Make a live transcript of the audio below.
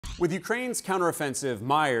With Ukraine's counteroffensive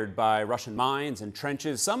mired by Russian mines and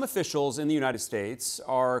trenches, some officials in the United States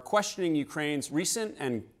are questioning Ukraine's recent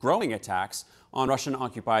and growing attacks on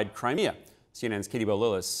Russian-occupied Crimea. CNN's Katie Bo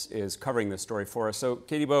Lillis is covering this story for us. So,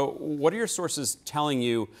 Katie Bo, what are your sources telling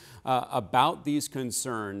you about these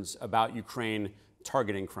concerns about Ukraine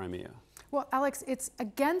targeting Crimea? Well, Alex, it's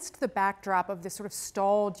against the backdrop of this sort of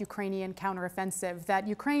stalled Ukrainian counteroffensive that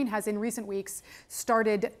Ukraine has in recent weeks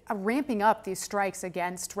started ramping up these strikes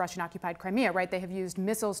against Russian-occupied Crimea, right? They have used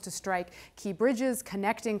missiles to strike key bridges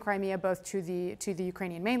connecting Crimea both to the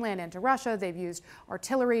Ukrainian mainland and to Russia. They've used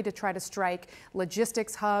artillery to try to strike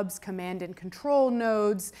logistics hubs, command and control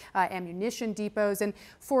nodes, ammunition depots. And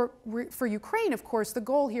for Ukraine, of course, the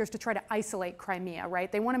goal here is to try to isolate Crimea, right?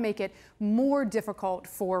 They want to make it more difficult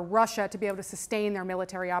for Russia to be able to sustain their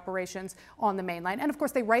military operations on the mainland. And of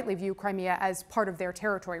course, they rightly view Crimea as part of their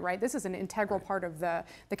territory, right? This is an integral part of the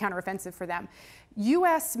counteroffensive for them.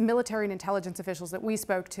 U.S. military and intelligence officials that we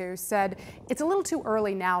spoke to said it's a little too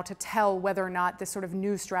early now to tell whether or not this sort of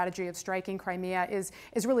new strategy of striking Crimea is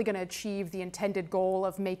really going to achieve the intended goal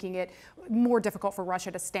of making it more difficult for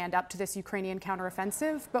Russia to stand up to this Ukrainian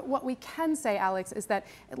counteroffensive. But what we can say, Alex, is that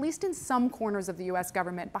at least in some corners of the U.S.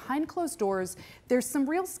 government, behind closed doors, there's some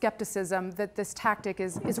real skepticism that this tactic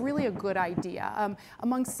is really a good idea.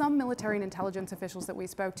 Among some military and intelligence officials that we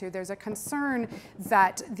spoke to, there's a concern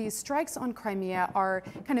that these strikes on Crimea are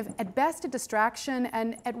kind of at best a distraction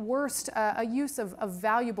and at worst a use of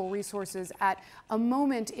valuable resources at a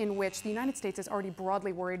moment in which the United States is already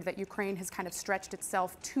broadly worried that Ukraine has kind of stretched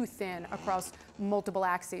itself too thin across multiple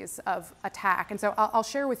axes of attack. And so I'll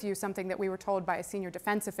share with you something that we were told by a senior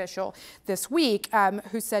defense official this week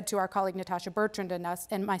who said to our colleague Natasha Bertrand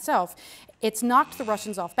and myself, it's knocked the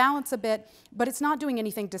Russians off balance a bit, but it's not doing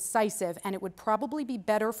anything decisive, and it would probably be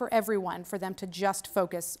better for everyone for them to just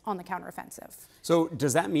focus on the counteroffensive. So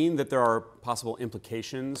does that mean that there are possible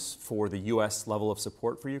implications for the U.S. level of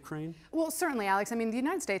support for Ukraine? Well, certainly, Alex. I mean, the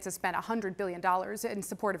United States has spent $100 billion in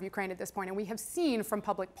support of Ukraine at this point, and we have seen from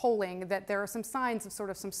public polling that there are some signs of sort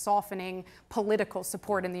of some softening political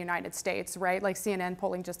support in the United States, right? Like CNN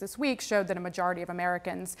polling just this week showed that a majority of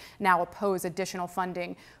Americans now oppose additional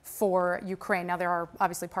funding for Ukraine. Now, there are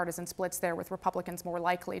obviously partisan splits there, with Republicans more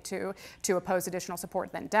likely to oppose additional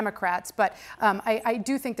support than Democrats. But I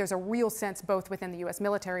do think there's a real sense, both within the U.S.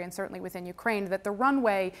 military and certainly within Ukraine, that the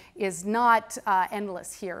runway is not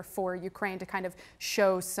endless here for Ukraine to kind of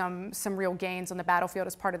show some real gains on the battlefield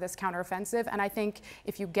as part of this counteroffensive. And I think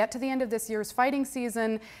if you get to the end of this year's fighting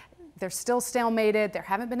season, they're still stalemated. There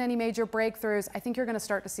haven't been any major breakthroughs. I think you're going to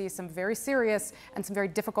start to see some very serious and some very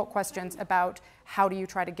difficult questions about how do you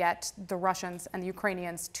try to get the Russians and the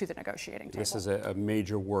Ukrainians to the negotiating table. This is a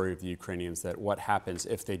major worry of the Ukrainians, that what happens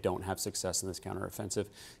if they don't have success in this counteroffensive.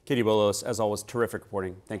 Katie Bo Lillis, as always, terrific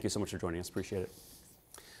reporting. Thank you so much for joining us. Appreciate it.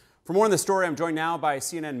 For more on this story, I'm joined now by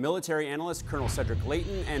CNN military analyst Colonel Cedric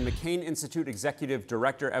Leighton and McCain Institute Executive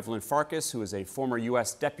Director Evelyn Farkas, who is a former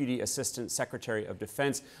U.S. Deputy Assistant Secretary of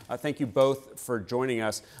Defense. Thank you both for joining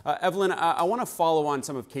us. Evelyn, I want to follow on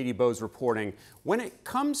some of Katie Bo's reporting. When it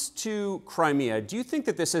comes to Crimea, do you think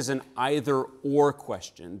that this is an either-or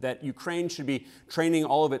question, that Ukraine should be training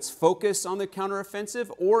all of its focus on the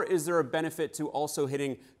counteroffensive, or is there a benefit to also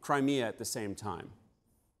hitting Crimea at the same time?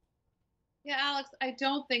 Yeah, Alex, I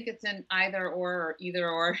don't think it's an either or either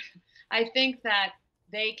or. I think that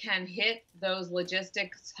they can hit those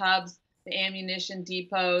logistics hubs, the ammunition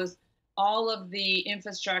depots, all of the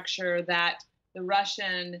infrastructure that the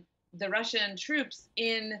Russian troops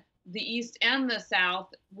in the east and the south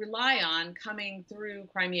rely on coming through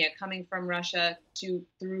Crimea, coming from Russia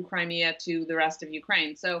through Crimea to the rest of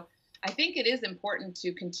Ukraine. So I think it is important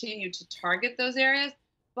to continue to target those areas,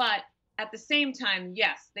 but at the same time,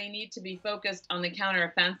 yes, they need to be focused on the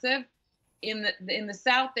counteroffensive. In the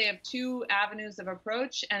south, they have two avenues of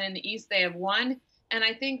approach, and in the east, they have one. And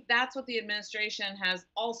I think that's what the administration has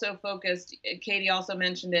also focused. Katie also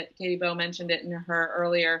mentioned it. Katie Bo mentioned it in her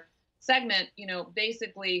earlier segment. You know,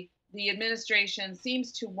 basically, the administration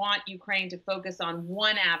seems to want Ukraine to focus on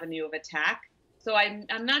one avenue of attack. So I'm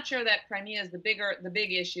not sure that Crimea is the big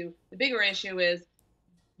issue. The bigger issue is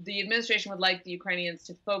the administration would like the Ukrainians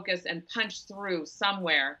to focus and punch through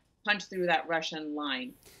somewhere, punch through that Russian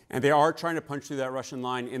line. And they are trying to punch through that Russian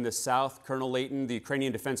line in the south. Colonel Leighton, the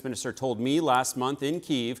Ukrainian defense minister, told me last month in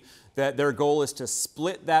Kyiv that their goal is to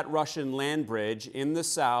split that Russian land bridge in the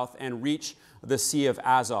south and reach the Sea of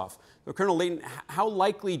Azov. So, Colonel Leighton, how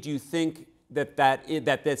likely do you think that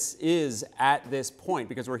this is at this point?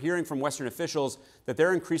 Because we're hearing from Western officials that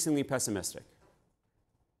they're increasingly pessimistic.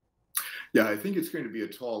 Yeah, I think it's going to be a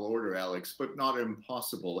tall order, Alex, but not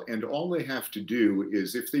impossible. And all they have to do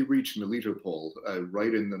is, if they reach Melitopol,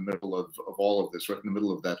 right in the middle of all of this, right in the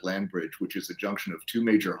middle of that land bridge, which is a junction of two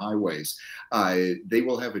major highways, they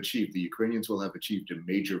will have achieved, the Ukrainians will have achieved a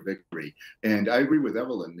major victory. And I agree with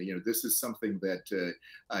Evelyn. This is something that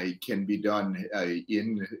can be done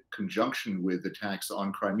in conjunction with attacks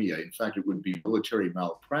on Crimea. In fact, it would be military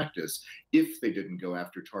malpractice if they didn't go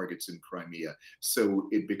after targets in Crimea. So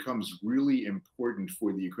it becomes really important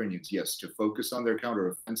for the Ukrainians, yes, to focus on their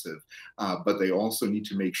counteroffensive, but they also need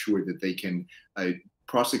to make sure that they can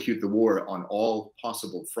prosecute the war on all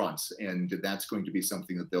possible fronts, and that's going to be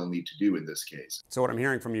something that they'll need to do in this case. So what I'm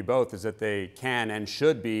hearing from you both is that they can and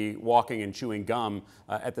should be walking and chewing gum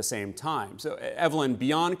at the same time. So Evelyn,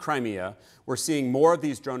 beyond Crimea, we're seeing more of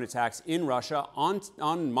these drone attacks in Russia,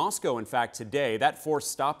 on Moscow, in fact, today. That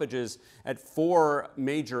forced stoppages at 4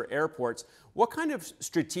 major airports. What kind of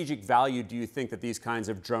strategic value do you think that these kinds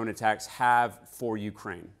of drone attacks have for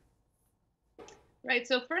Ukraine? Right.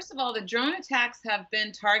 So first of all, the drone attacks have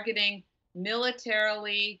been targeting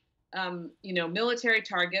militarily, military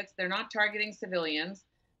targets. They're not targeting civilians,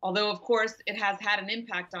 although, of course, it has had an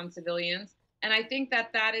impact on civilians. And I think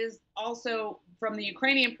that that is also, from the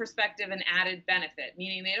Ukrainian perspective, an added benefit,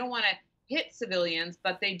 meaning they don't want to hit civilians,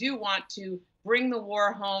 but they do want to bring the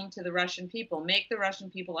war home to the Russian people, make the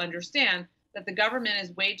Russian people understand that the government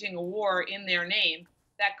is waging a war in their name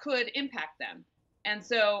that could impact them. And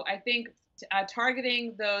so I think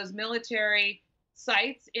targeting those military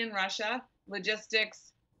sites in Russia,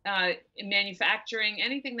 logistics, manufacturing,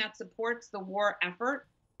 anything that supports the war effort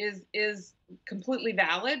is completely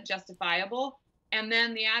valid, justifiable. And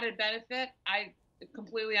then the added benefit, I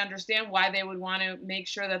completely understand why they would want to make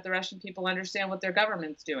sure that the Russian people understand what their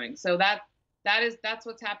government's doing. So that's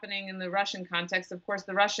what's happening in the Russian context. Of course,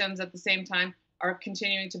 the Russians at the same time are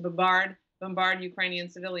continuing to bombard Ukrainian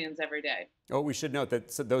civilians every day. Oh, we should note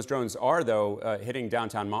that those drones are, though, hitting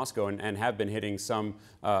downtown Moscow and have been hitting some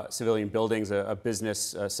civilian buildings, a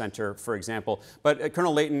business center, for example. But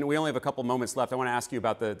Colonel Leighton, we only have a couple moments left. I want to ask you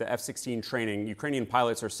about the F-16 training. Ukrainian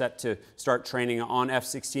pilots are set to start training on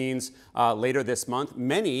F-16s later this month.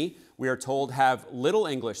 Many, we are told, have little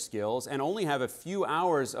English skills and only have a few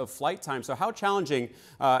hours of flight time. So how challenging,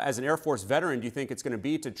 as an Air Force veteran, do you think it's going to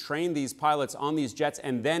be to train these pilots on these jets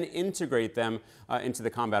and then integrate them into the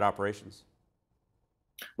combat operations?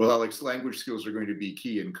 Well, Alex, language skills are going to be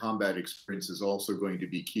key, and combat experience is also going to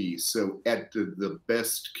be key. So at the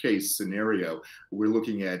best case scenario, we're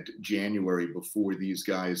looking at January before these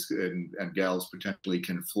guys and gals potentially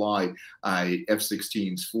can fly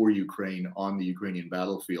F-16s for Ukraine on the Ukrainian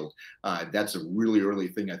battlefield. That's a really early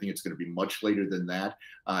thing. I think it's going to be much later than that.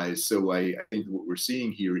 So I think what we're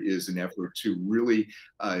seeing here is an effort to really,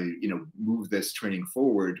 move this training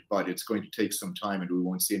forward, but it's going to take some time, and we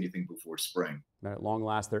won't see anything before spring. At long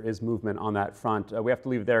last, there is movement on that front. We have to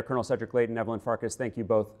leave it there. Colonel Cedric Leighton, Evelyn Farkas, thank you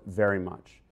both very much.